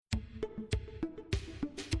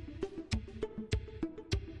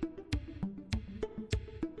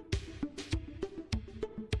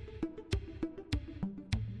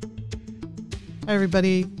Hi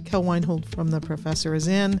everybody, Kel Weinhold from The Professor is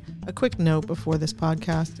In. A quick note before this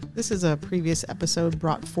podcast. This is a previous episode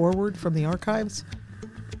brought forward from the archives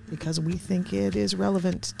because we think it is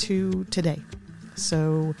relevant to today.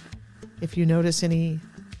 So if you notice any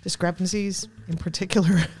discrepancies, in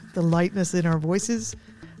particular the lightness in our voices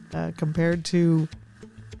compared to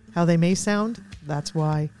how they may sound, that's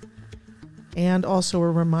why. And also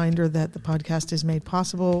a reminder that the podcast is made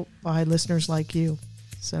possible by listeners like you.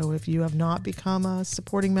 So if you have not become a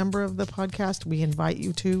supporting member of the podcast, we invite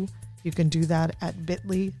you to. You can do that at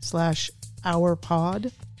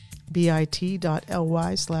bit.ly/ourpod,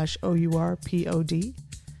 bit.ly/OURPOD.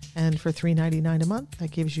 And for $3.99 a month,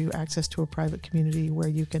 that gives you access to a private community where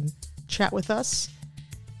you can chat with us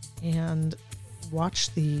and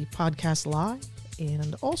watch the podcast live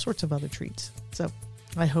and all sorts of other treats. So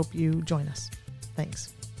I hope you join us.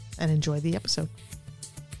 Thanks, and enjoy the episode.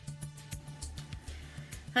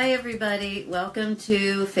 Hi everybody, welcome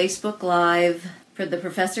to Facebook Live for The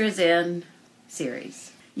Professor is In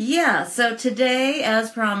series. Yeah, so today,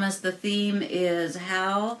 as promised, the theme is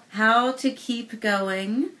how to keep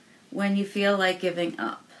going when you feel like giving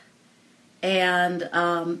up. And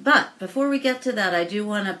but before we get to that, I do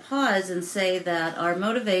want to pause and say that our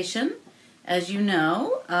motivation, as you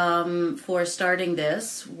know, for starting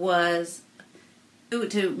this was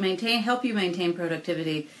to help you maintain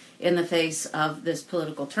productivity in the face of this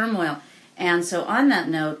political turmoil. And so on that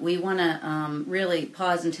note, we want to really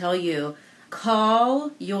pause and tell you,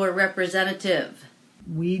 call your representative.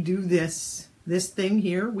 We do this thing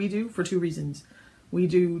here, we do for two reasons. We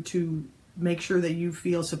do to make sure that you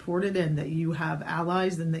feel supported and that you have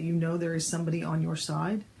allies and that you know there is somebody on your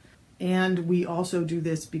side. And we also do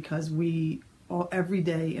this because we every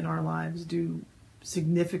day in our lives do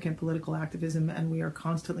significant political activism, and we are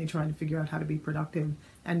constantly trying to figure out how to be productive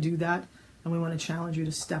and do that, and we want to challenge you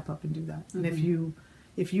to step up and do that. Mm-hmm. And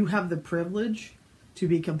if you have the privilege to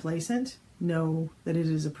be complacent, know that it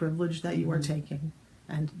is a privilege that you are taking,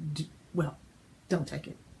 and don't take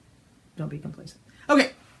it. Don't be complacent.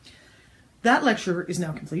 Okay, that lecture is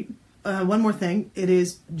now complete. One more thing, it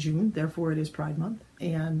is June, therefore it is Pride Month,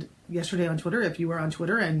 and yesterday on Twitter, if you were on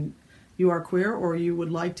Twitter and you are queer or you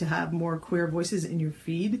would like to have more queer voices in your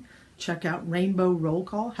feed, check out Rainbow Roll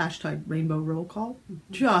Call, #Rainbow Roll Call.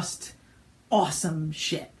 Mm-hmm. Just awesome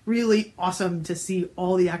shit. Really awesome to see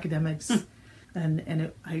all the academics.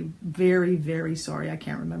 I'm very, very sorry. I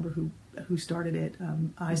can't remember who started it.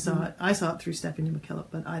 I saw it through Stephanie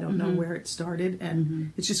McKillop, but I don't know where it started.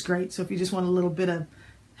 And it's just great. So if you just want a little bit of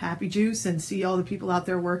happy juice and see all the people out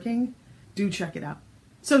there working, do check it out.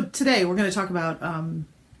 So today we're going to talk about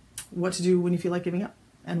what to do when you feel like giving up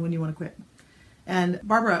and when you want to quit. And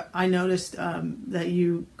Barbara, I noticed that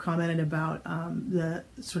you commented about the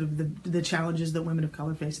challenges that women of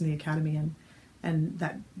color face in the academy, and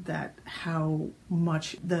that how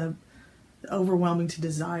much the overwhelming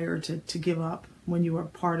desire to give up when you are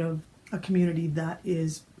part of a community that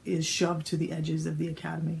is shoved to the edges of the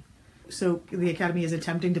academy. So the academy is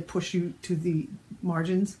attempting to push you to the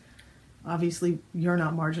margins. Obviously, you're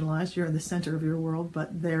not marginalized. You're in the center of your world,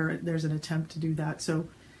 but there's an attempt to do that. So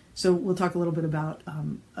we'll talk a little bit about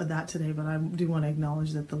that today, but I do want to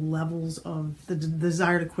acknowledge that the levels of the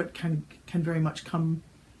desire to quit can very much come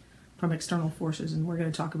from external forces, and we're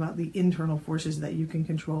going to talk about the internal forces that you can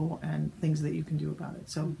control and things that you can do about it.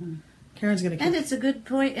 So Karen's going to... And it's a good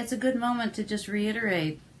point. It's a good moment to just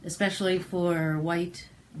reiterate, especially for white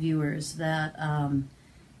viewers, that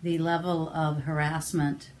the level of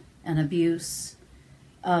harassment and abuse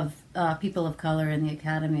of people of color in the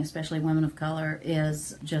academy, especially women of color,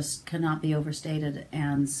 cannot be overstated.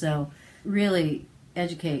 And so really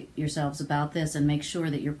educate yourselves about this and make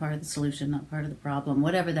sure that you're part of the solution, not part of the problem,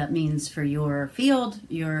 whatever that means for your field,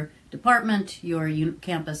 your department, your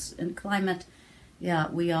campus and climate.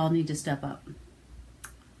 Yeah, we all need to step up.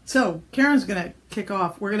 So Karen's going to kick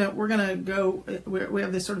off. We're gonna go. We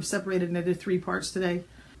have this sort of separated into three parts today.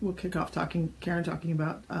 We'll kick off Karen talking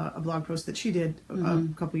about a blog post that she did a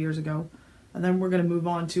couple years ago. And then we're going to move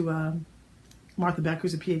on to Martha Beck,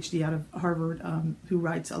 who's a PhD out of Harvard, who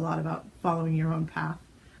writes a lot about following your own path.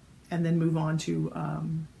 And then move on to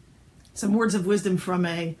some words of wisdom from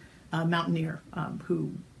a mountaineer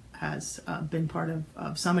who has been part of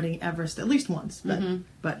summiting Everest at least once,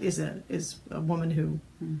 but is a woman who,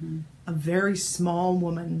 a very small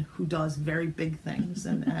woman who does very big things,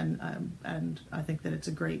 and I think that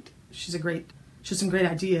she has some great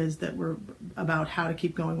ideas that were about how to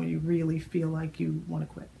keep going when you really feel like you want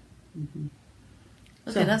to quit.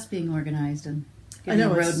 Okay, that's being organized and giving a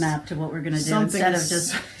roadmap to what we're going to do instead of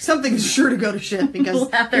just something's sure to go to shit because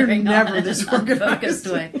you're never this organized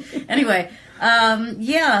way. Anyway, So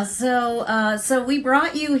we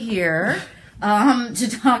brought you here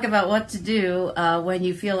to talk about what to do when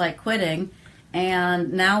you feel like quitting.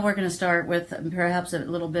 And now we're going to start with perhaps a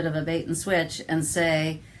little bit of a bait and switch and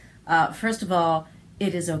say, first of all,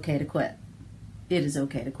 it is okay to quit. It is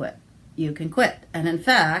okay to quit. You can quit. And in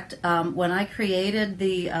fact, when I created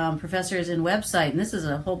the Professors in website, and this is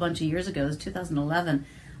a whole bunch of years ago, it was 2011,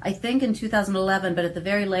 I think in 2011, but at the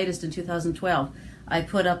very latest in 2012, I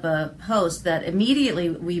put up a post that immediately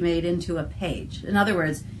we made into a page. In other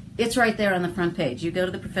words, it's right there on the front page. You go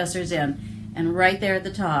to the Professors In, and right there at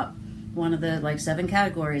the top, one of the 7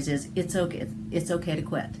 categories is it's okay to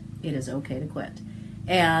quit. It is okay to quit.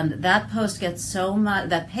 And that post gets so much,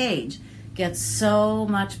 that page gets so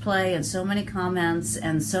much play and so many comments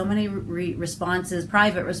and so many responses,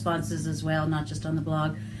 private responses as well, not just on the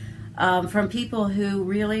blog, from people who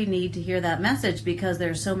really need to hear that message, because there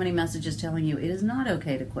are so many messages telling you it is not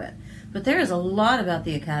okay to quit. But there is a lot about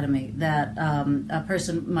the Academy that a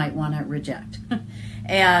person might want to reject.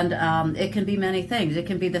 And it can be many things. It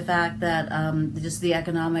can be the fact that just the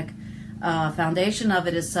economic foundation of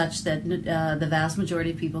it is such that the vast majority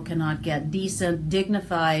of people cannot get decent,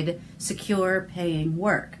 dignified, secure paying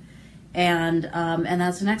work. And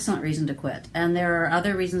that's an excellent reason to quit. And there are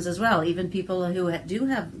other reasons as well. Even people who do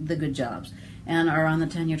have the good jobs and are on the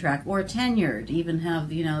tenure track, or tenured, even have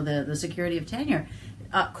the security of tenure,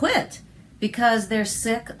 quit because they're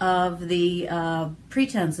sick of the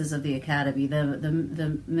pretenses of the Academy,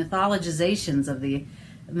 the mythologies of the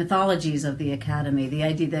Academy, the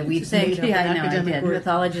idea that we think,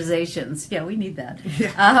 mythologizations. Yeah, we need that.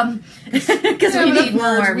 Because we need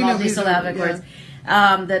more multisyllabic words.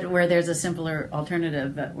 Where there's a simpler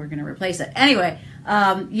alternative, but we're going to replace it. Anyway,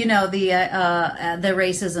 the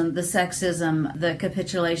racism, the sexism, the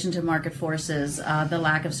capitulation to market forces, the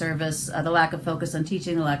lack of service, the lack of focus on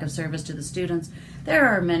teaching, the lack of service to the students. There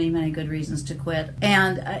are many, many good reasons to quit.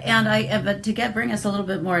 But to bring us a little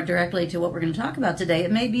bit more directly to what we're going to talk about today,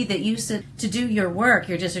 it may be that you sit to do your work,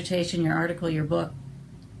 your dissertation, your article, your book,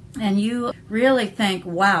 and you really think,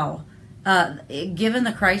 wow, given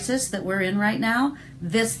the crisis that we're in right now,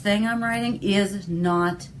 this thing I'm writing is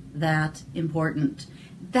not that important.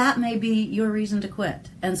 That may be your reason to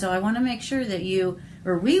quit. And so I want to make sure that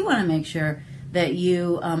we want to make sure that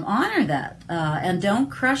you honor that and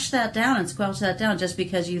don't crush that down and squelch that down just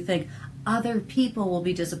because you think other people will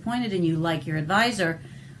be disappointed in you, like your advisor,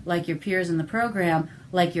 like your peers in the program,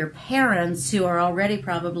 like your parents, who are already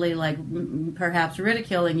probably perhaps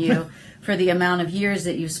ridiculing you for the amount of years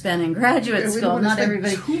that you've spent in graduate school. Not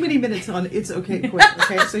everybody. Too many minutes on it's okay to quit.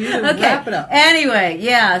 Okay, so you need to wrap it up. Anyway,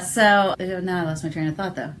 yeah. So now I lost my train of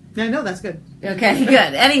thought, though. Yeah, no, that's good. Okay,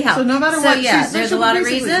 good. Anyhow, so no matter what, there's a lot of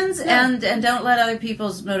reasons, and don't let other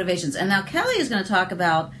people's motivations. And now Kelly is going to talk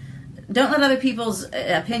about. Don't let other people's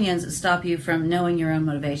opinions stop you from knowing your own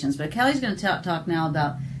motivations. But Kelly's going to talk now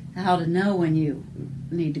about how to know when you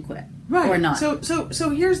need to quit, right, or not. So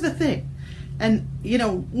here's the thing, and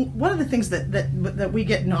one of the things that we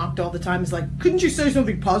get knocked all the time is couldn't you say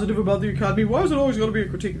something positive about the Academy? Why is it always going to be a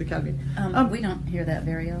critique of the Academy? We don't hear that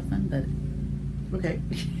very often, but okay.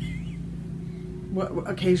 Well,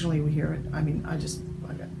 occasionally we hear it. I mean, I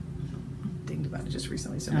got dinged about it just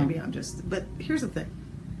recently, so maybe I'm just. But here's the thing.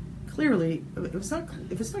 Clearly, if it's not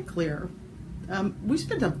clear,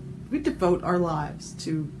 we devote our lives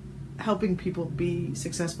to helping people be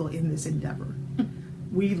successful in this endeavor.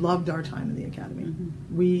 We loved our time in the Academy.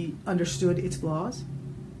 Mm-hmm. We understood its flaws,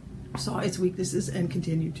 saw its weaknesses, and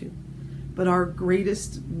continue to. But our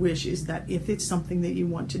greatest wish is that if it's something that you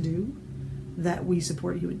want to do, that we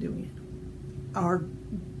support you in doing it. Our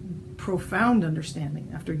profound understanding,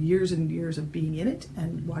 after years and years of being in it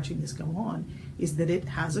and watching this go on, is that it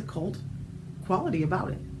has a cult quality about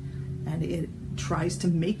it. And it tries to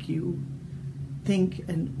make you think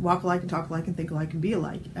and walk alike and talk alike and think alike and be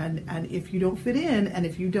alike. And if you don't fit in, and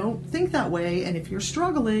if you don't think that way, and if you're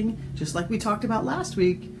struggling, just like we talked about last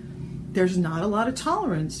week, there's not a lot of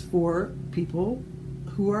tolerance for people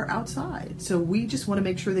who are outside. So we just want to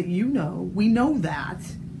make sure that we know that.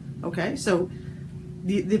 Okay? So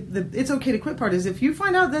the it's okay to quit part is if you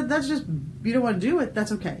find out that that's just, you don't want to do it,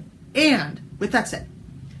 that's okay. And with that said,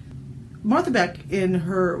 Martha Beck, in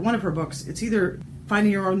one of her books, it's either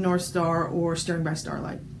Finding Your Own North Star or Steering by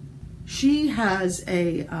Starlight, she has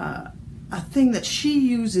a thing that she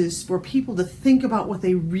uses for people to think about what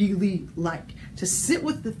they really like, to sit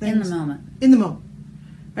with the things in the moment,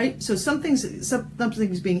 right? So something's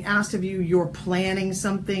being asked of you, you're planning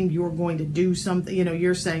something, you're going to do something,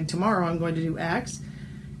 you're saying tomorrow I'm going to do X,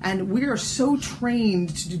 And we are so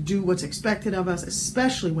trained to do what's expected of us,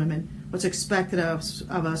 especially women, what's expected of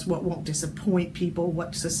us, what won't disappoint people,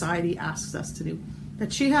 what society asks us to do.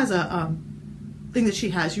 That she has a thing that she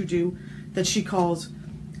has you do that she calls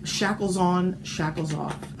shackles on, shackles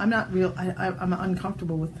off. I'm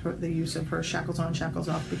uncomfortable with the use of her shackles on, shackles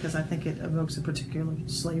off, because I think it evokes a particular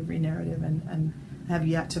slavery narrative, and have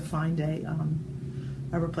yet to find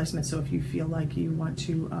a replacement. So if you feel like you want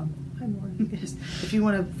to, if you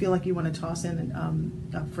want to feel like you want to toss in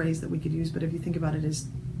a phrase that we could use, but if you think about it as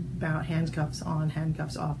handcuffs on,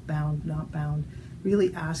 handcuffs off, bound, not bound,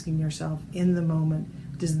 really asking yourself in the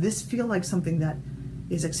moment, does this feel like something that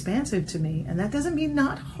is expansive to me? And that doesn't mean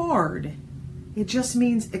not hard. It just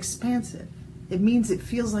means expansive. It means it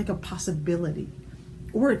feels like a possibility,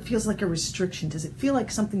 or it feels like a restriction. Does it feel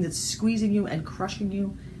like something that's squeezing you and crushing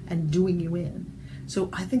you and doing you in? So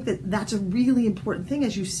I think that that's a really important thing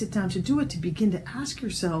as you sit down to do it, to begin to ask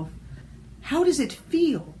yourself, how does it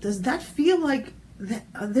feel? Does that feel like that,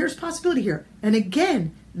 there's possibility here? And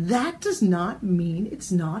again, that does not mean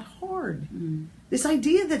it's not hard. This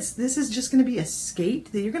idea that this is just going to be a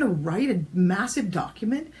skate, that you're going to write a massive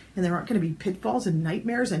document and there aren't going to be pitfalls and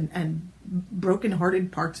nightmares and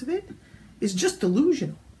broken-hearted parts of it, is just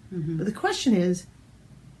delusional. But the question is,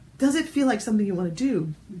 does it feel like something you want to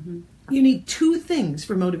do? You need two things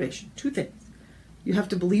for motivation. Two things. You have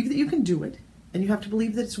to believe that you can do it, and you have to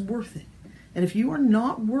believe that it's worth it. And if you are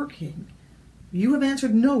not working, you have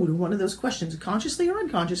answered no to one of those questions. Consciously or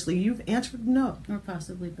unconsciously, you've answered no. Or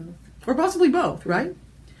possibly both. Or possibly both, right?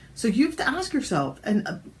 So you have to ask yourself, and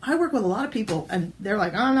I work with a lot of people, and they're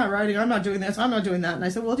like, I'm not writing, I'm not doing this, I'm not doing that. And I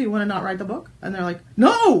said, well, do you want to not write the book? And they're like,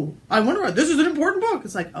 no, I want to write, this is an important book.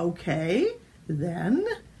 It's like, okay, then...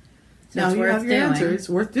 So now you have your doing. answer. It's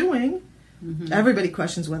worth doing. Everybody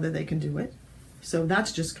questions whether they can do it. So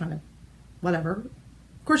that's just kind of whatever.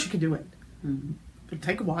 Of course you can do it. It'll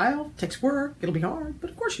take a while. It takes work. It'll be hard. But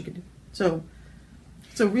of course you can do it. So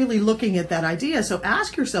really looking at that idea. So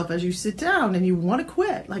ask yourself as you sit down and you want to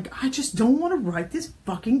quit. Like, I just don't want to write this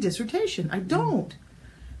fucking dissertation. I don't.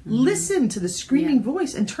 Listen to the screaming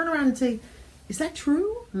voice and turn around and say, is that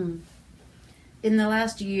true? In the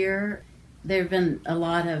last year, there have been a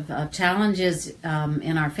lot of challenges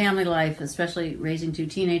in our family life, especially raising two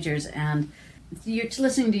teenagers. And you're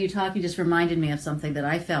listening to you talk, you just reminded me of something that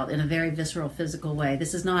I felt in a very visceral, physical way.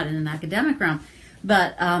 This is not in an academic realm,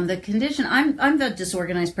 but the condition. I'm a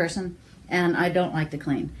disorganized person, and I don't like to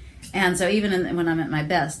clean. And so even when I'm at my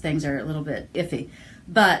best, things are a little bit iffy.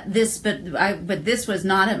 But this was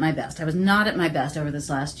not at my best. I was not at my best over this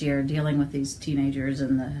last year dealing with these teenagers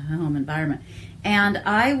and the home environment. And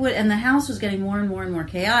the house was getting more and more and more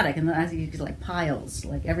chaotic, and I think like piles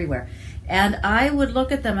like everywhere. And I would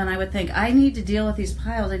look at them and I would think, I need to deal with these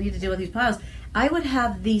piles. I need to deal with these piles. I would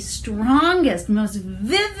have the strongest, most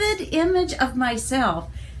vivid image of myself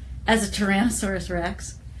as a Tyrannosaurus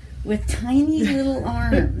Rex with tiny little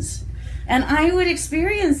arms. And I would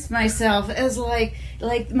experience myself as like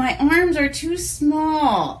my arms are too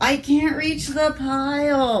small. I can't reach the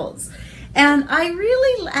piles. And I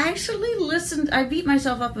really actually listened. I beat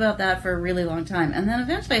myself up about that for a really long time. And then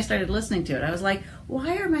eventually I started listening to it. I was like,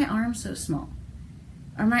 why are my arms so small?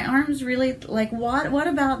 Are my arms really, like, what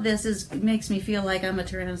about this makes me feel like I'm a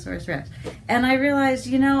Tyrannosaurus Rex? And I realized,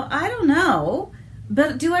 I don't know.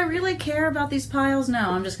 But do I really care about these piles?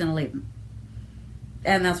 No, I'm just going to leave them.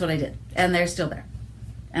 And that's what I did. And they're still there.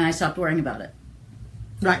 And I stopped worrying about it.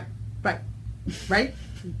 Right.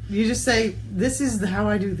 You just say, this is how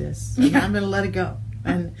I do this. And I'm going to let it go.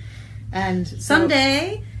 And so,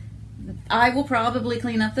 someday, I will probably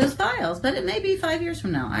clean up those piles. But it may be 5 years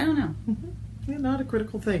from now. I don't know. Yeah, not a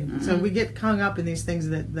critical thing. So we get hung up in these things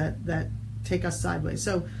that take us sideways.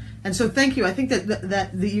 So thank you. I think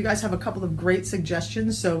that you guys have a couple of great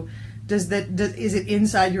suggestions. So is it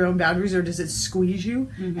inside your own boundaries, or does it squeeze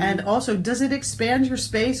you? And also, does it expand your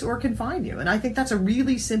space or confine you? And I think that's a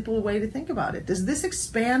really simple way to think about it. Does this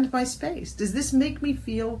expand my space? Does this make me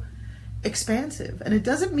feel expansive? And it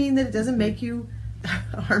doesn't mean that it doesn't make you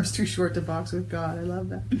arms too short to box with God. I love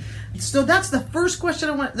that. So that's the first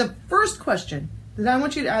question the first question that I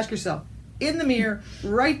want you to ask yourself in the mirror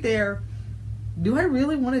right there. Do I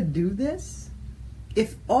really want to do this?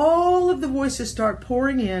 If all of the voices start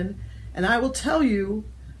pouring in, and I will tell you,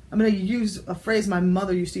 I'm going to use a phrase my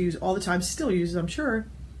mother used to use all the time, still uses, I'm sure.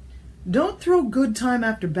 Don't throw good time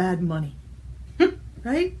after bad money.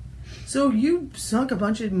 Right? So you sunk a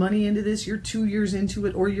bunch of money into this, you're 2 years into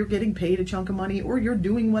it, or you're getting paid a chunk of money, or you're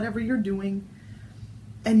doing whatever you're doing.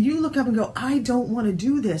 and you look up and go, I don't want to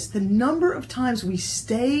do this, the number of times we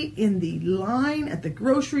stay in the line at the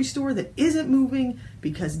grocery store that isn't moving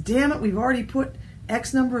because, damn it, we've already put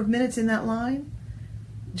X number of minutes in that line,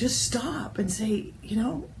 just stop and say,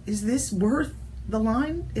 is this worth the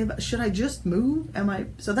line? Should I just move?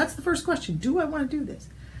 So that's the first question. Do I want to do this?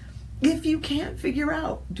 If you can't figure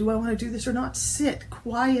out, do I want to do this or not, sit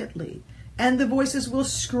quietly. And the voices will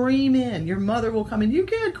scream in. Your mother will come in. You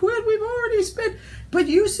can't quit. We've already spent. But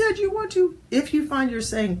you said you want to. If you find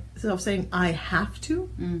yourself saying, I have to.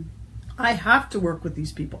 I have to work with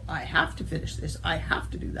these people. I have to finish this. I have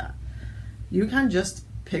to do that. You can just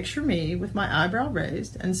picture me with my eyebrow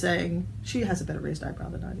raised and saying, she has a better raised eyebrow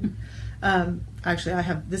than I do. Actually,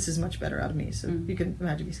 this is much better out of me. So you can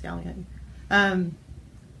imagine me scowling at you.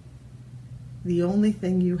 The only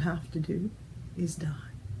thing you have to do is die.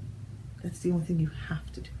 That's the only thing you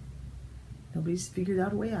have to do. Nobody's figured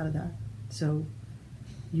out a way out of that. So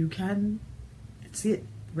that's it.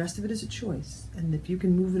 The rest of it is a choice. And if you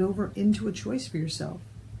can move it over into a choice for yourself,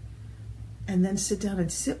 and then sit down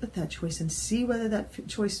and sit with that choice and see whether that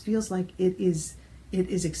choice feels like it is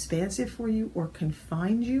expansive for you or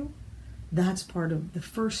confines you, that's part of the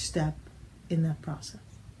first step in that process.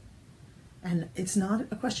 And it's not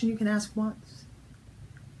a question you can ask once.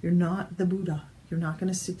 You're not the Buddha. You're not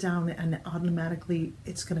going to sit down and automatically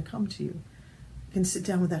it's going to come to you. You can sit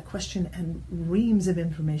down with that question and reams of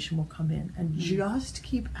information will come in. And just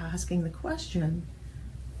keep asking the question,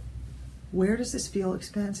 where does this feel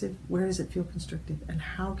expansive? Where does it feel constrictive? And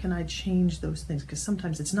how can I change those things? Because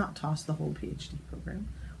sometimes it's not toss the whole PhD program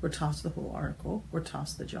or toss the whole article or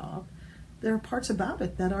toss the job. There are parts about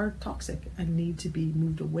it that are toxic and need to be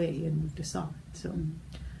moved away and moved aside.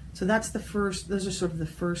 So that's those are sort of the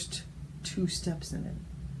first 2 steps in it.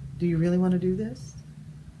 Do you really want to do this?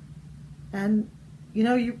 And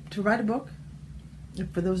to write a book,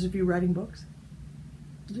 for those of you writing books,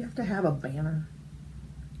 you have to have a banner.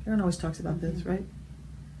 Aaron always talks about this, right?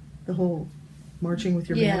 The whole marching with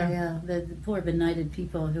your banner. Yeah. The poor benighted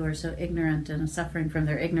people who are so ignorant and suffering from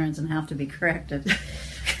their ignorance and have to be corrected.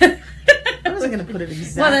 I wasn't going to put it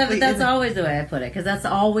exactly. Well, that's always the way I put it, because that's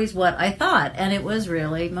always what I thought, and it was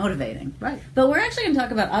really motivating. Right. But we're actually going to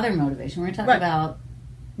talk about other motivation. We're going to talk about...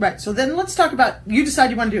 Right. So then let's talk about, you decide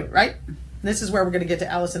you want to do it, right? This is where we're going to get to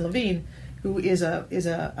Allison Levine, who is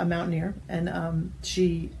a mountaineer, and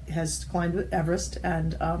she has climbed Everest,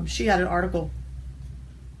 and she had an article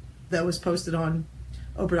that was posted on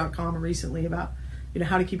Oprah.com recently about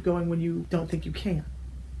how to keep going when you don't think you can.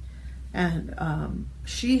 And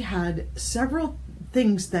she had several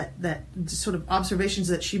things that sort of observations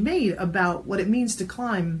that she made about what it means to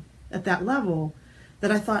climb at that level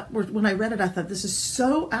that I thought, when I read it, I thought this is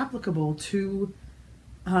so applicable to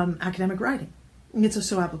academic writing. It's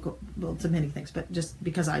so applicable to many things, but just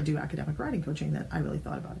because I do academic writing coaching, that I really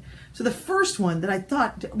thought about it. So the first one that I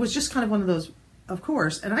thought was just kind of one of those, of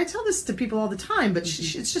course, and I tell this to people all the time, but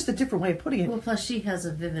it's just a different way of putting it. Well, plus she has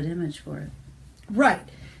a vivid image for it. Right.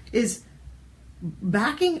 Is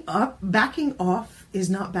backing off is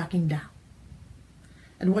not backing down.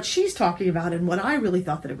 And what she's talking about, and what I really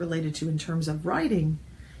thought that it related to in terms of writing,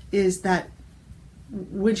 is that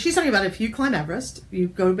when she's talking about if you climb Everest, you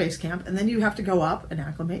go to base camp, and then you have to go up and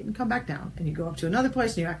acclimate and come back down. And you go up to another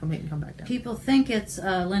place and you acclimate and come back down. People think it's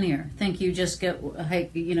linear. Think you just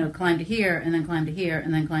climb to here, and then climb to here,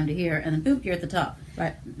 and then climb to here, and then boop, you're at the top.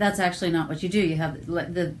 Right. That's actually not what you do. You have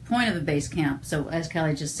the point of a base camp, so as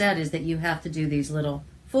Kelly just said, is that you have to do these little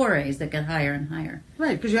forays that get higher and higher.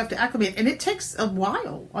 Right, because you have to acclimate, and it takes a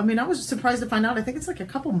while. I mean, I was surprised to find out, I think it's like a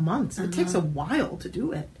couple months. It takes a while to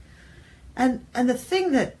do it. And the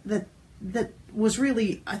thing that was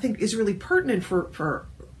really, I think, is really pertinent for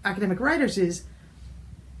academic writers is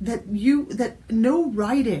that no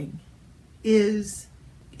writing is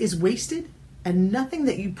wasted, and nothing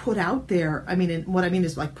that you put out there, I mean, and what I mean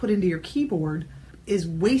is like put into your keyboard, is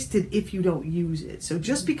wasted if you don't use it. So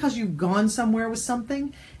just because you've gone somewhere with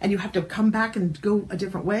something and you have to come back and go a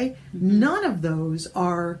different way, none of those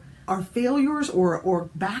are failures or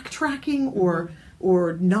backtracking or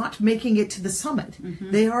not making it to the summit.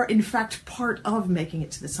 They are, in fact, part of making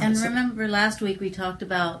it to the summit. And remember, last week we talked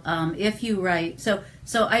about if you write. So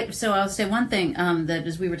I'll say one thing that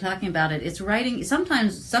as we were talking about it, it's writing.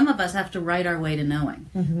 Sometimes some of us have to write our way to knowing.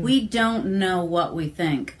 We don't know what we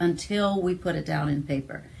think until we put it down in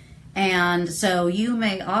paper. And so you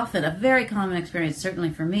may often, a very common experience, certainly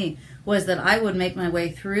for me, was that I would make my way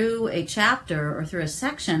through a chapter or through a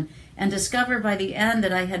section and discover by the end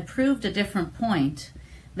that I had proved a different point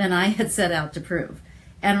than I had set out to prove,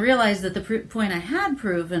 and realize that the point I had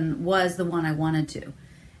proven was the one I wanted to.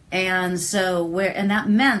 And so and that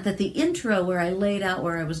meant that the intro where I laid out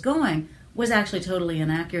where I was going was actually totally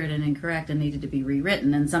inaccurate and incorrect and needed to be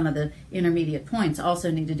rewritten. And some of the intermediate points also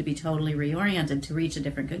needed to be totally reoriented to reach a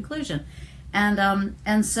different conclusion.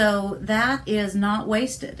 And so that is not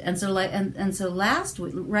wasted. And so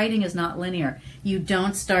writing is not linear. You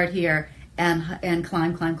don't start here and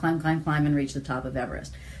climb and reach the top of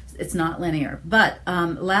Everest. It's not linear. But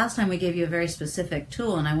last time we gave you a very specific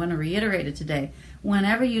tool, and I want to reiterate it today.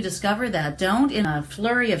 Whenever you discover that, don't, in a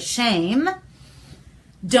flurry of shame,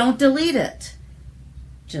 don't delete it.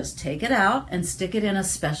 Just take it out and stick it in a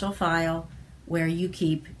special file where you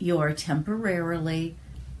keep your temporarily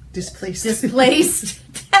displaced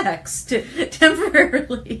text,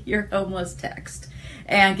 temporarily your homeless text,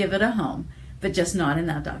 and give it a home, but just not in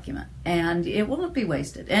that document, and it won't be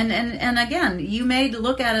wasted. And again, you may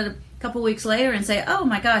look at it a couple weeks later and say, oh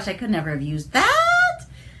my gosh, I could never have used that.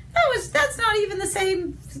 That's not even the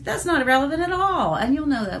same. That's not relevant at all, and you'll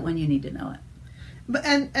know that when you need to know it. But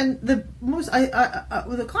and the most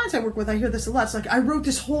with the clients I work with, I hear this a lot. It's like, I wrote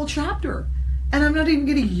this whole chapter and I'm not even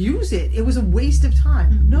going to use it. It was a waste of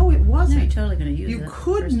time. Mm-hmm. No, it wasn't. No, you're totally going to use it. You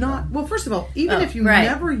could not. Well, first of all, even if you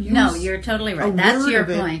never use, no, you're totally right. That's your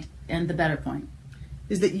point, and the better point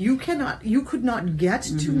is that you could not get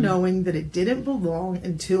to knowing that it didn't belong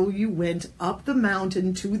until you went up the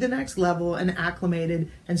mountain to the next level and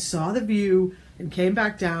acclimated and saw the view and came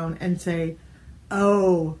back down and say,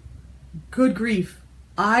 oh, good grief,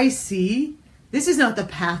 I see. This is not the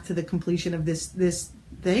path to the completion of this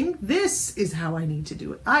thing. This is how I need to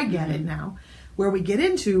do it. I get it now. Where we get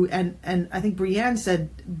into, and I think Brienne said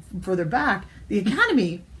further back, the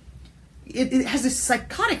Academy, it has this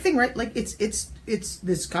psychotic thing, right? Like it's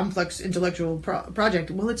this complex intellectual project.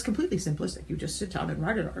 Well, it's completely simplistic. You just sit down and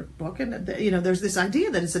write a book, and there's this idea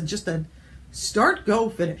that it's just a start, go,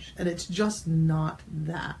 finish, and it's just not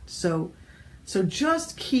that. So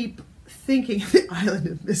just keep thinking of the Island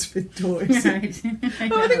of Misfit Toys. Right.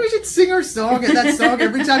 I think we should sing our song and that song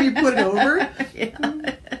every time you put it over. Yeah.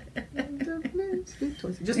 Misfit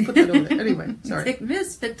Toys. Just put that over there. Anyway, sorry.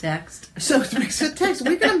 Misfit text. So misfit text.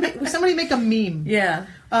 We're gonna somebody make a meme. Yeah.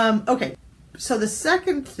 Okay. So the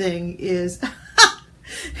second thing is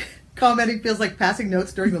commenting feels like passing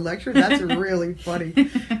notes during the lecture. That's really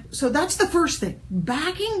funny. So that's the first thing.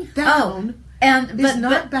 Backing down. Oh.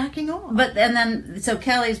 But backing off. So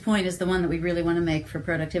Kelly's point is the one that we really want to make for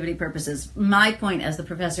productivity purposes. My point as the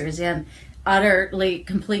professor is utterly,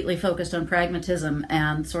 completely focused on pragmatism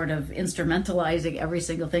and sort of instrumentalizing every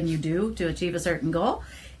single thing you do to achieve a certain goal.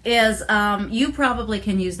 Is you probably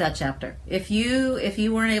can use that chapter if you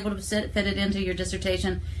weren't able to fit it into your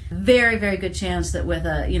dissertation. Very, very good chance that with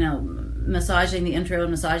massaging the intro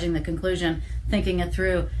and massaging the conclusion, thinking it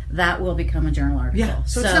through, that will become a journal article. Yeah,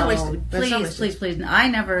 so it's not wasted. Please. I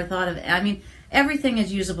never thought of it. I mean, everything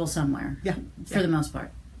is usable somewhere. Yeah, for the most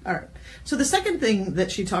part. All right. So the second thing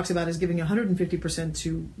that she talks about is giving 150%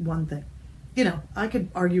 to one thing. I could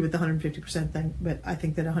argue with the 150% thing, but I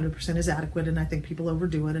think that 100% is adequate, and I think people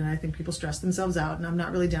overdo it, and I think people stress themselves out, and I'm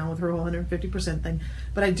not really down with her whole 150% thing.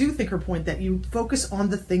 But I do think her point that you focus on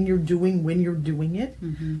the thing you're doing when you're doing it.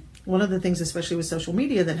 Mm-hmm. One of the things, especially with social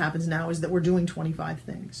media, that happens now is that we're doing 25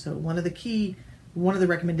 things. So one of the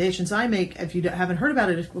recommendations I make, if you haven't heard about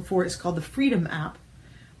it before, is called the Freedom app.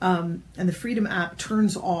 And the Freedom app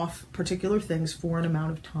turns off particular things for an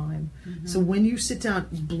amount of time. Mm-hmm. So when you sit down,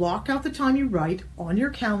 block out the time you write on your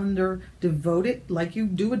calendar, devote it like you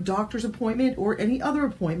do a doctor's appointment or any other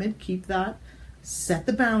appointment, keep that, set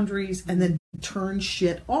the boundaries, and then turn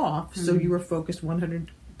shit off so you are focused 100%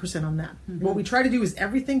 on that. Mm-hmm. What we try to do is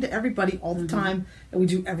everything to everybody all the time, and we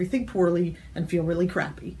do everything poorly and feel really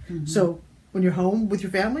crappy. Mm-hmm. So when you're home with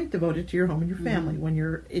your family, devote it to your home and your family. Mm-hmm. When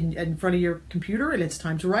you're in front of your computer and it's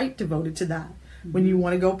time to write, devote it to that. Mm-hmm. When you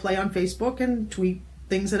want to go play on Facebook and tweet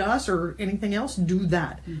things at us or anything else, do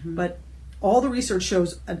that. Mm-hmm. But all the research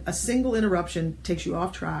shows a single interruption takes you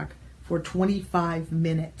off track for 25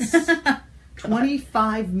 minutes.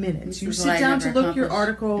 25 minutes. You sit down to look your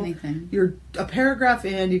article, you're a paragraph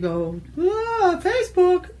in, you go,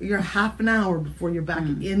 Facebook. You're half an hour before you're back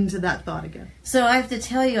into that thought again. So I have to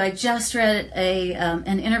tell you, I just read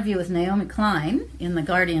an interview with Naomi Klein in The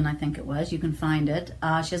Guardian, I think it was. You can find it.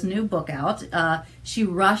 She has a new book out. She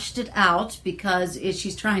rushed it out because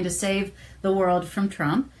she's trying to save the world from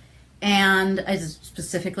Trump, and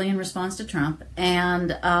specifically in response to Trump.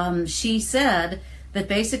 And she said that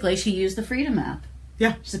basically she used the Freedom app.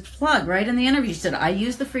 Yeah. She's a plug right in the interview. She said, I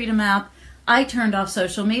used the Freedom app. I turned off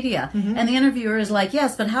social media. Mm-hmm. And the interviewer is like,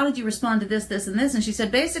 yes, but how did you respond to this, this, and this? And she said,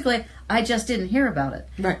 basically, I just didn't hear about it.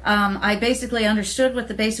 Right. I basically understood what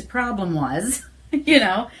the basic problem was.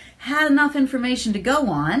 had enough information to go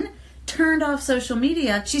on, turned off social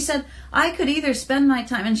media. She said, I could either spend my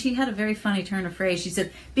time, and she had a very funny turn of phrase. She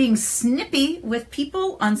said, being snippy with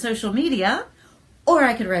people on social media, or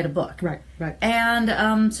I could write a book. Right.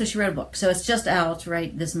 And so she wrote a book. So it's just out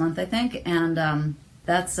right this month, I think. And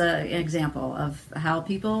that's an example of how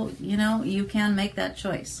people, you can make that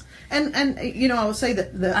choice. And I will say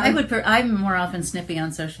that I'm more often snippy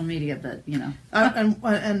on social media, but and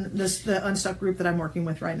the Unstuck group that I'm working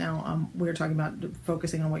with right now, we're talking about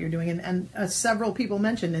focusing on what you're doing, and several people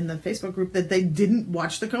mentioned in the Facebook group that they didn't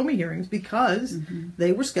watch the Comey hearings because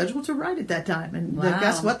they were scheduled to write at that time, and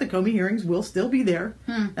guess what? The Comey hearings will still be there,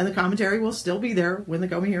 and the commentary will still be there when the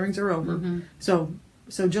Comey hearings are over.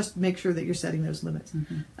 So just make sure that you're setting those limits.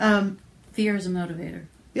 Fear is a motivator.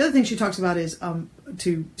 The other thing she talks about is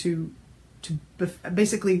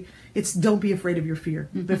basically it's don't be afraid of your fear.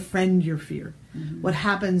 Befriend your fear. What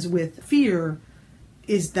happens with fear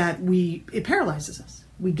is that it paralyzes us.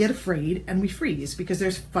 We get afraid and we freeze because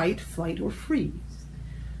there's fight, flight, or freeze.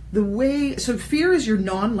 So fear is your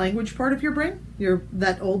non-language part of your brain,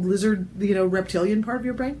 that old lizard, reptilian part of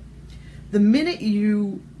your brain. The minute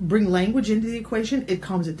you bring language into the equation, it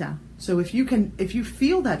calms it down. So if you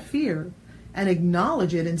feel that fear and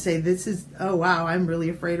acknowledge it and say, this is, oh wow, I'm really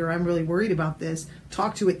afraid or I'm really worried about this,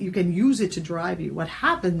 talk to it, you can use it to drive you. What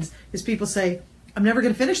happens is people say, I'm never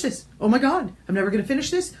going to finish this. Oh my God, I'm never going to finish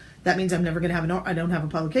this. That means I'm never going to I don't have a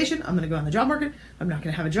publication. I'm going to go on the job market. I'm not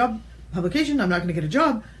going to have a job publication. I'm not going to get a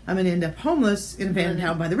job. I'm going to end up homeless in a van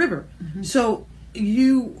out by the river. So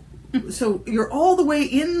you're all the way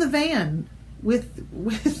in the van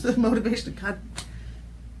with the motivation. God,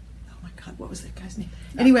 what was that guy's name?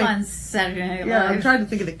 Anyway, on Saturday Night Live. Yeah, I'm trying to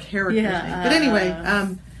think of the character's name. But anyway,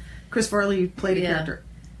 Chris Farley played a character.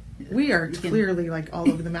 We are clearly all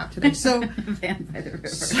over the map today. So, Van by the river.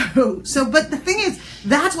 But the thing is,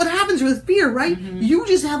 that's what happens with fear, right? You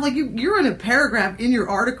just have you're in a paragraph in your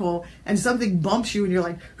article, and something bumps you, and you're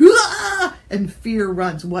like, "Hoo-ah!" and fear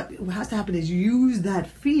runs. What has to happen is use that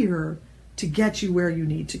fear to get you where you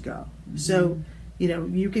need to go. So,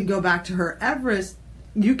 you can go back to her Everest.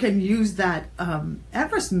 You can use that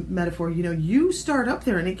Everest metaphor. You start up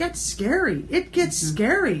there and it gets scary. It gets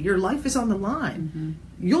scary. Your life is on the line.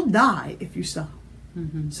 You'll die if you stop.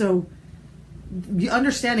 So the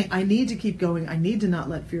understanding, I need to keep going. I need to not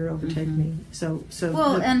let fear overtake me.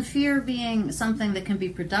 And fear being something that can be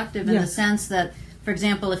productive in the sense that, for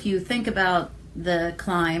example, if you think about the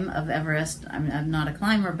climb of Everest, I'm not a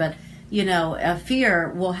climber, but a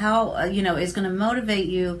fear, how is going to motivate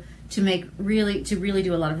you to really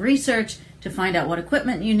do a lot of research, to find out what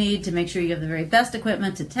equipment you need, to make sure you have the very best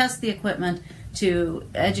equipment, to test the equipment, to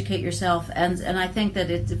educate yourself, and I think that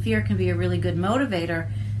fear can be a really good motivator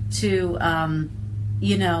to,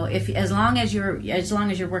 as long as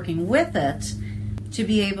you're working with it, to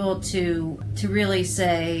be able to really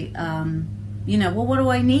say, what do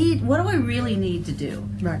I need? What do I really need to do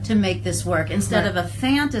to make this work? Instead of a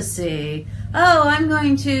fantasy, I'm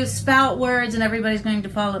going to spout words and everybody's going to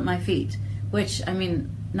fall at my feet. Which,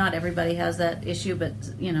 not everybody has that issue, but,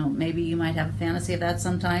 maybe you might have a fantasy of that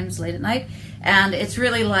sometimes late at night. And it's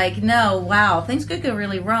really no, wow, things could go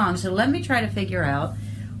really wrong. So let me try to figure out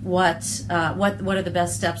what are the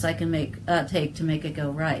best steps I can take to make it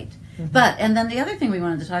go right. And then the other thing we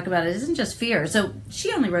wanted to talk about isn't just fear. So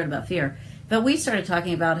she only wrote about fear. But we started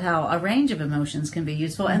talking about how a range of emotions can be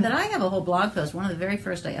useful, and that I have a whole blog post, one of the very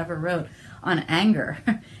first I ever wrote, on anger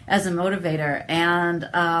as a motivator. And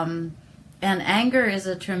anger is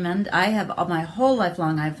my whole life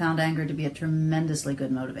long, I've found anger to be a tremendously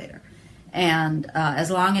good motivator. And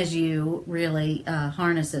as long as you really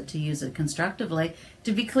harness it to use it constructively,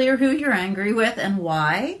 to be clear who you're angry with and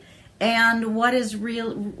why, and what is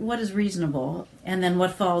reasonable, and then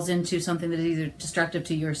what falls into something that is either destructive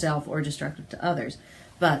to yourself or destructive to others.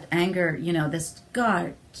 But anger,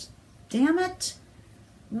 God damn it,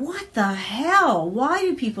 what the hell? Why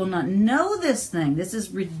do people not know this thing? This is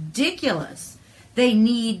ridiculous. They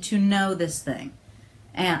need to know this thing.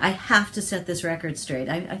 And I have to set this record straight.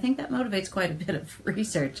 I think that motivates quite a bit of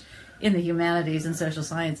research in the humanities and social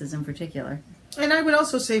sciences in particular. And I would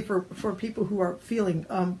also say for people who are feeling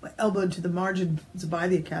elbowed to the margins by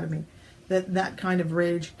the academy, that kind of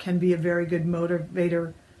rage can be a very good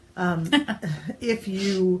motivator if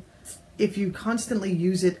you constantly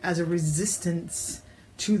use it as a resistance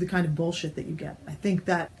to the kind of bullshit that you get. I think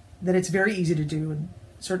that it's very easy to do, and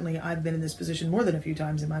certainly I've been in this position more than a few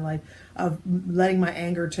times in my life, of letting my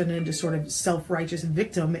anger turn into sort of self-righteous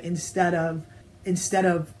victim instead of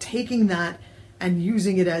taking that and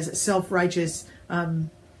using it as self-righteous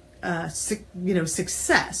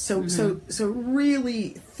success. So really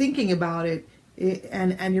thinking about it,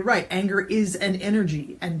 and you're right. Anger is an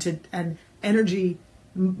energy, and energy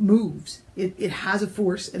moves. It has a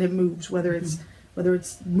force and it moves. Whether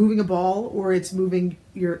it's moving a ball or it's moving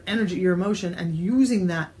your energy, your emotion, and using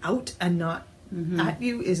that out and not at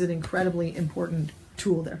you is an incredibly important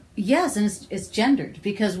tool there. Yes, and it's gendered,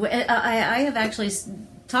 because I have actually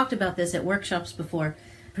talked about this at workshops before,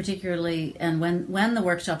 particularly, and when the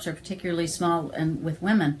workshops are particularly small and with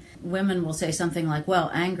women will say something like, well,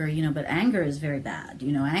 anger, but anger is very bad,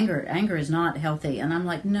 anger is not healthy. And I'm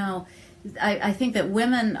like, no, I think that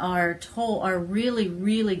women are really,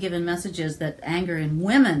 really given messages that anger in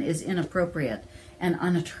women is inappropriate and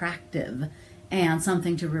unattractive and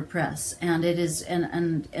something to repress. And it is,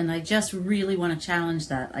 and I just really want to challenge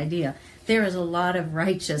that idea. There is a lot of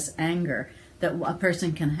righteous anger that a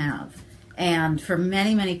person can have. And for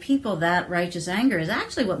many, many people, that righteous anger is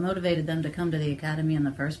actually what motivated them to come to the Academy in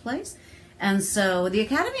the first place. And so the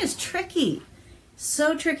Academy is tricky.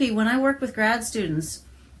 So tricky. When I work with grad students,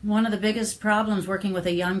 one of the biggest problems working with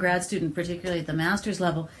a young grad student, particularly at the master's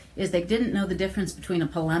level, is they didn't know the difference between a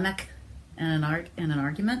polemic and an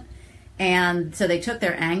argument. And so they took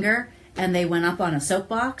their anger and they went up on a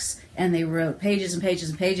soapbox and they wrote pages and pages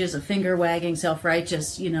and pages of finger-wagging,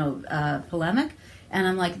 self-righteous, polemic. And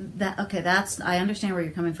I'm like, I understand where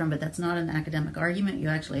you're coming from, but that's not an academic argument. You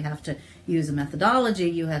actually have to use a methodology,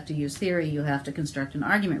 you have to use theory, you have to construct an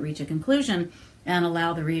argument, reach a conclusion, and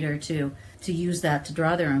allow the reader to use that to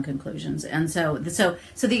draw their own conclusions. And so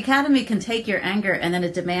the Academy can take your anger, and then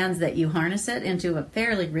it demands that you harness it into a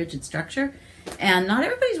fairly rigid structure. And not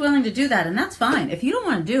everybody's willing to do that, and that's fine. If you don't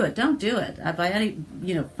want to do it, don't do it.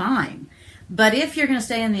 Fine. But if you're going to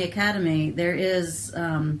stay in the Academy, there is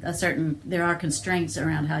there are constraints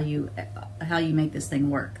around how you make this thing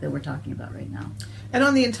work that we're talking about right now. And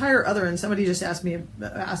on the entire other end, somebody just asked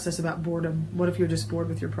us about boredom. What if you're just bored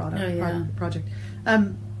with your project?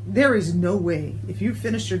 There is no way, if you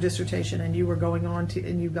finished your dissertation and you were going on to,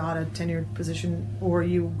 and you got a tenured position, or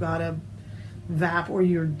you got a VAP, or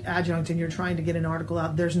you're adjunct and you're trying to get an article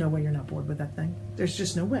out, there's no way you're not bored with that thing. There's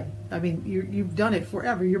just no way. I mean, you've done it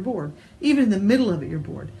forever. You're bored. Even in the middle of it, you're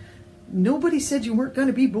bored. Nobody said you weren't going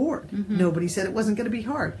to be bored. Mm-hmm. Nobody said it wasn't going to be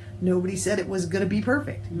hard. Nobody said it was going to be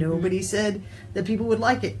perfect. Mm-hmm. Nobody said that people would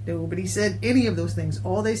like it. Nobody said any of those things.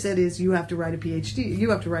 All they said is you have to write a PhD. You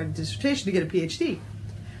have to write a dissertation to get a PhD.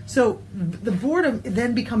 So the boredom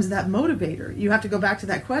then becomes that motivator. You have to go back to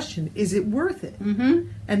that question: is it worth it? Mm-hmm.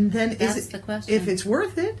 And then that's the question. If it's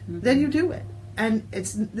worth it, mm-hmm. then you do it. And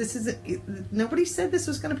nobody said this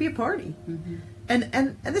was going to be a party. Mm-hmm.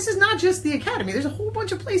 And this is not just the Academy. There's a whole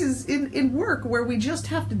bunch of places in work where we just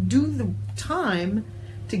have to do the time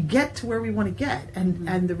to get to where we want to get. And mm-hmm.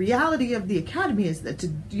 and the reality of the Academy is that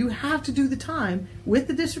you have to do the time with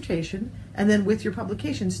the dissertation and then with your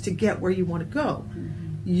publications to get where you want to go. Mm-hmm.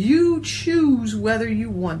 You choose whether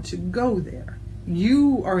you want to go there.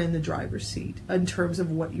 You are in the driver's seat in terms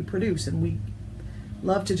of what you produce. And we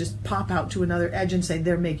love to just pop out to another edge and say,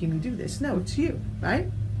 they're making me do this. No, it's you,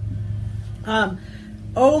 right?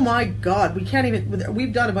 Oh my God,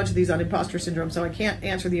 we've done a bunch of these on imposter syndrome, so I can't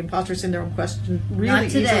answer the imposter syndrome question really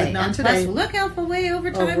easily. Not today. Plus, look how far way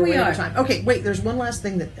over time we are. Okay, wait, there's one last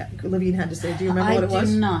thing that Levine had to say. Do you remember what it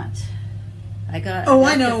was? I do not.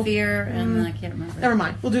 I know. Fear, and I can't remember. Never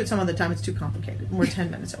mind. We'll do it some other time. It's too complicated. We're 10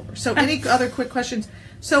 minutes over. So, any other quick questions?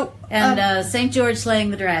 St. George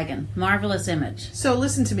slaying the dragon. Marvelous image. So,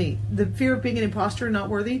 listen to me. The fear of being an imposter and not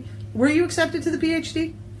worthy. Were you accepted to the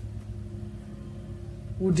PhD?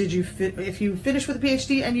 Or did you if you finish with a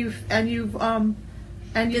PhD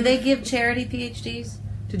do they give charity PhDs?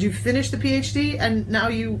 Did you finish the PhD and now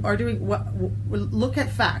you are doing what? Look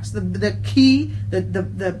at facts. The key,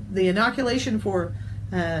 the inoculation for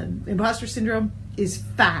imposter syndrome is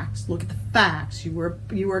facts. Look at the facts. You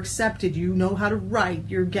were accepted. You know how to write.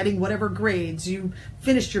 You're getting whatever grades. You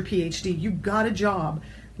finished your PhD. You got a job.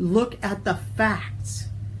 Look at the facts.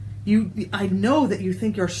 I know that you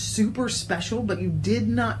think you're super special, but you did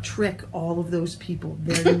not trick all of those people.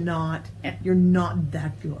 They're not. You're not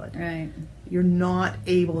that good. Right. You're not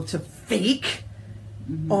able to fake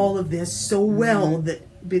mm-hmm. all of this so well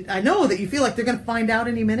mm-hmm. that I know that you feel like they're going to find out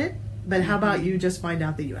any minute. But how about you just find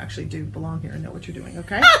out that you actually do belong here and know what you're doing?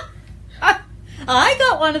 Okay. I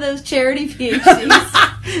got one of those charity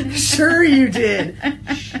PhDs. Sure you did.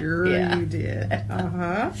 Sure you did.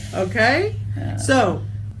 Okay. Yeah. So.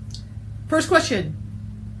 First question,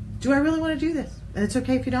 do I really want to do this? And it's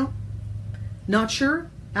okay if you don't. Not sure?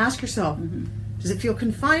 Ask yourself, mm-hmm. does it feel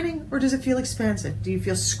confining or does it feel expansive? Do you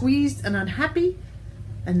feel squeezed and unhappy?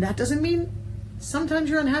 And that doesn't mean sometimes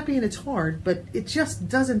you're unhappy and it's hard, but it just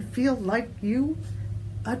doesn't feel like you.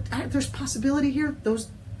 There's possibility here.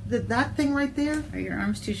 That thing right there. Are your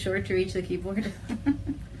arms too short to reach the keyboard?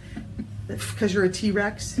 Because you're a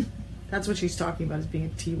T-Rex. That's what she's talking about, is being a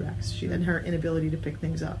T-Rex. And her inability to pick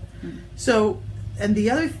things up. So, and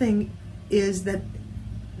the other thing is that,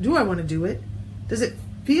 do I want to do it? Does it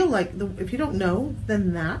feel like, if you don't know,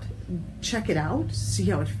 then check it out, see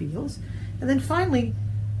how it feels. And then finally,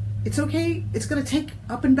 it's okay. It's going to take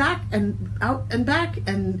up and back and out and back,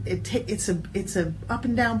 and it's a up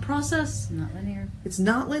and down process. Not linear. It's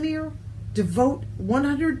not linear. Devote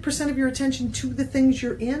 100% of your attention to the things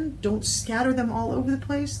you're in. Don't scatter them all over the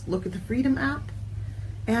place. Look at the Freedom app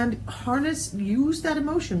and use that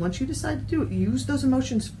emotion. Once you decide to do it, use those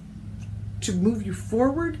emotions to move you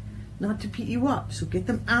forward, not to beat you up. So get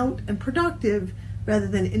them out and productive rather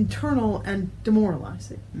than internal and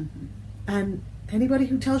demoralizing. Mm-hmm. And anybody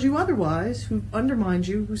who tells you otherwise, who undermines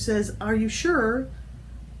you, who says, "Are you sure?"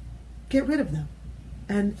 get rid of them.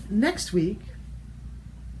 And next week,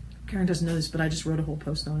 Karen doesn't know this, but I just wrote a whole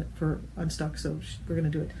post on it for Unstuck, so we're going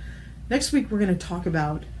to do it. Next week, we're going to talk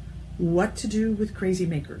about what to do with crazy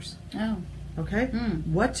makers. Oh. Okay?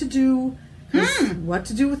 What to do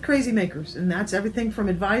with crazy makers. And that's everything from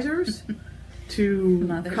advisors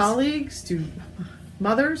to colleagues to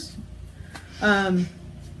mothers. I'm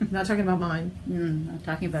not talking about mine. I'm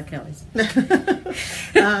talking about Kelly's.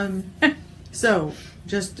 So,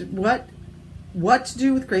 just what to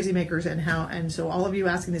do with crazy makers and how, and so all of you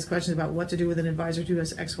asking these questions about what to do with an advisor who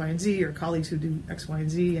does X, Y, and Z, or colleagues who do X, Y, and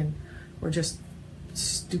Z, or just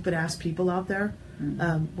stupid ass people out there.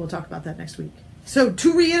 We'll talk about that next week. So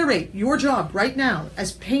to reiterate, your job right now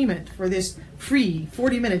as payment for this free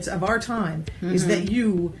 40 minutes of our time is that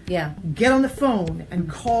you get on the phone and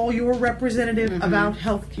call your representative about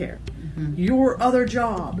health care. Your other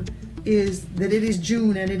job is that it is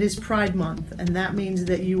June and it is Pride Month, and that means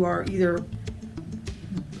that you are either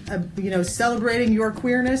celebrating your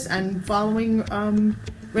queerness and following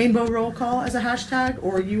Rainbow Roll Call as a hashtag,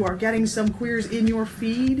 or you are getting some queers in your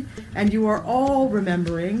feed, and you are all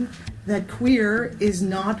remembering that queer is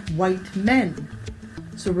not white men.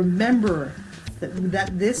 So remember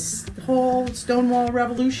that this whole Stonewall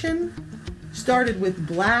Revolution started with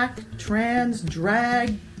black, trans,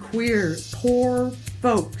 drag, queer, poor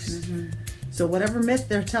folks. So whatever myth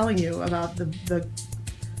they're telling you about the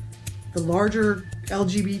larger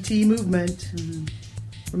LGBT movement,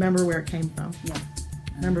 remember where it came from.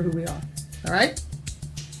 Remember who we are. All right?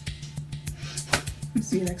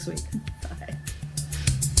 See you next week.